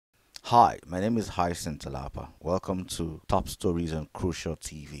Hi, my name is Hyacinth Talapa. Welcome to Top Stories on Crucial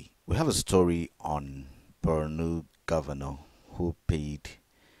TV. We have a story on Borno governor who paid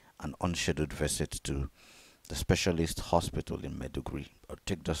an unscheduled visit to the specialist hospital in Meduguri. I'll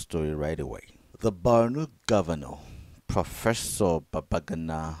take the story right away. The Borno governor, Professor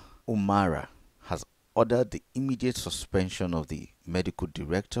Babagana Umara, has ordered the immediate suspension of the medical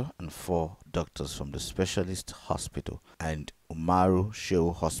director and four doctors from the specialist hospital and Umaru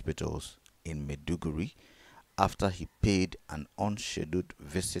Shehu hospitals in Meduguri after he paid an unscheduled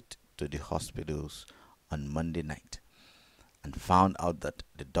visit to the hospitals on Monday night and found out that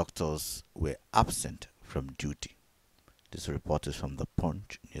the doctors were absent from duty. This report is from the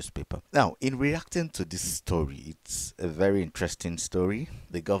Punch newspaper. Now, in reacting to this story, it's a very interesting story.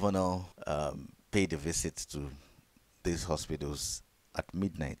 The governor paid a visit to these hospitals at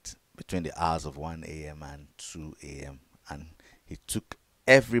midnight between the hours of 1 a.m. and 2 a.m. and he took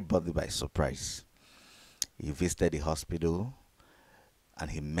everybody by surprise. He visited the hospital and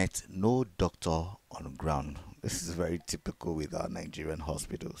he met no doctor on ground. This is very typical with our Nigerian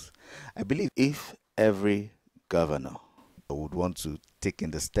hospitals. I believe if every governor would want to take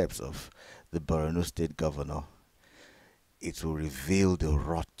in the steps of the Borno state governor, it will reveal the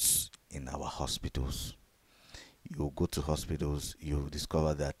rots in our hospitals. You go to hospitals, you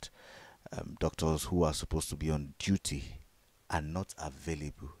discover that doctors who are supposed to be on duty are not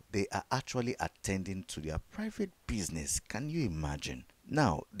available. They are actually attending to their private business. Can you imagine?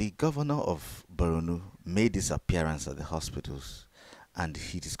 Now, the governor of Borno made his appearance at the hospitals and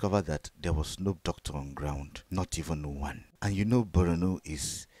he discovered that there was no doctor on ground, not even one. And you know, Borno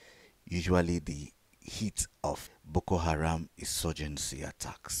is usually the heat of Boko Haram insurgency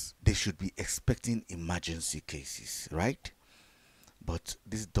attacks. They should be expecting emergency cases, right? But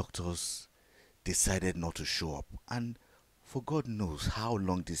these doctors decided not to show up, and for God knows how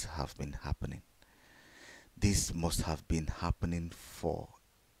long this has been happening. This must have been happening for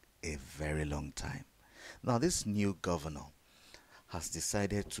a very long time. Now, this new governor has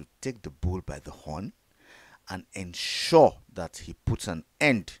decided to take the bull by the horn and ensure that he puts an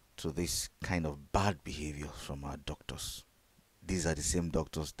end to this kind of bad behavior from our doctors. These are the same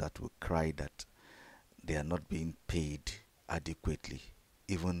doctors that will cry that they are not being paid adequately,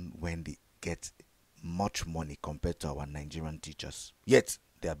 even when they get much money compared to our Nigerian teachers. Yet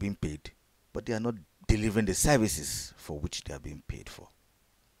they are being paid, but they are not delivering the services for which they are being paid for.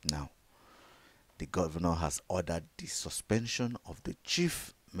 Now, the governor has ordered the suspension of the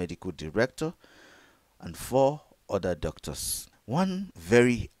chief medical director and four other doctors. One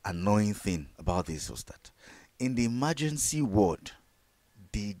very annoying thing about this was that in the emergency ward,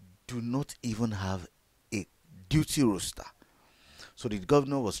 they do not even have a duty roster. So the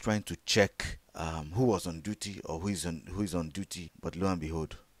governor was trying to check who was on duty or who is on duty, but lo and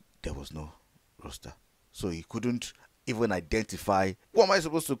behold, there was no roster. So he couldn't even identify who am I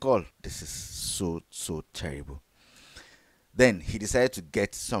supposed to call. This is so terrible. Then he decided to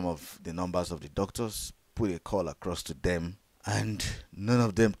get some of the numbers of the doctors, put a call across to them, and none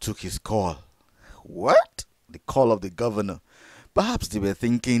of them took his call. What? The call of the governor. Perhaps they were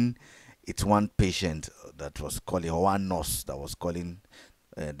thinking it's one patient that was calling, or one nurse that was calling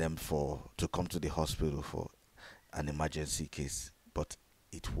them to come to the hospital for an emergency case. But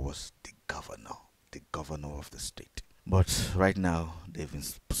it was the governor of the state. But right now, they've been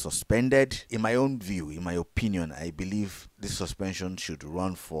suspended. In my own view, in my opinion, I believe this suspension should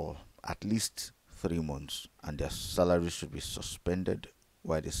run for at least 3 months and their salaries should be suspended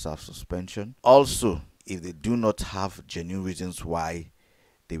while they serve suspension. Also, if they do not have genuine reasons why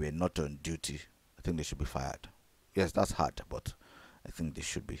they were not on duty, I think they should be fired. Yes, that's hard, but I think they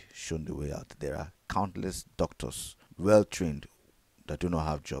should be shown the way out. There are countless doctors, well trained, that do not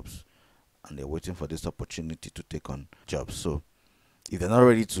have jobs, and they're waiting for this opportunity to take on jobs. So, if they're not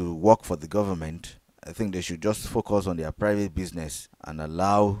ready to work for the government, I think they should just focus on their private business and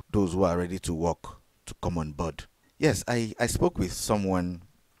allow those who are ready to work to come on board. Yes, I spoke with someone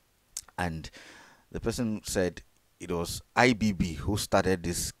and the person said it was IBB who started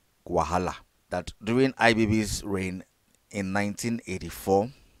this wahala. That during IBB's reign in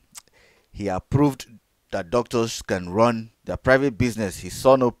 1984, he approved that doctors can run their private business. He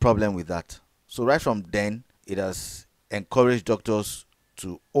saw no problem with that. So right from then, it has encouraged doctors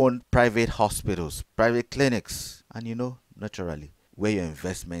to own private hospitals, private clinics. And you know, naturally, where your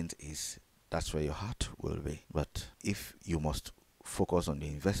investment is, that's where your heart will be. But if you must focus on the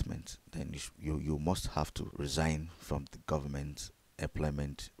investment, then you must have to resign from the government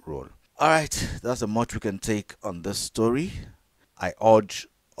employment role. Alright, that's a much we can take on this story. I urge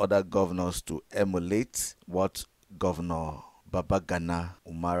other governors to emulate what Governor Baba Gana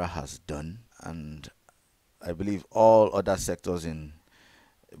Umara has done, and I believe all other sectors in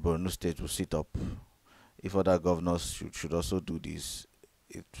Borno State will sit up. If other governors should also do this,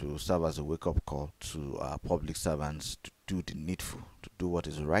 it will serve as a wake up call to our public servants to do the needful, to do what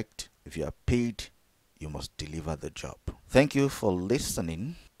is right. If you are paid, you must deliver the job. Thank you for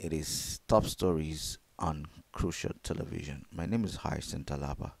listening. It is Top Stories on Crucial Television. My name is Hyacinth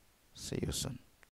Alaba. See you soon.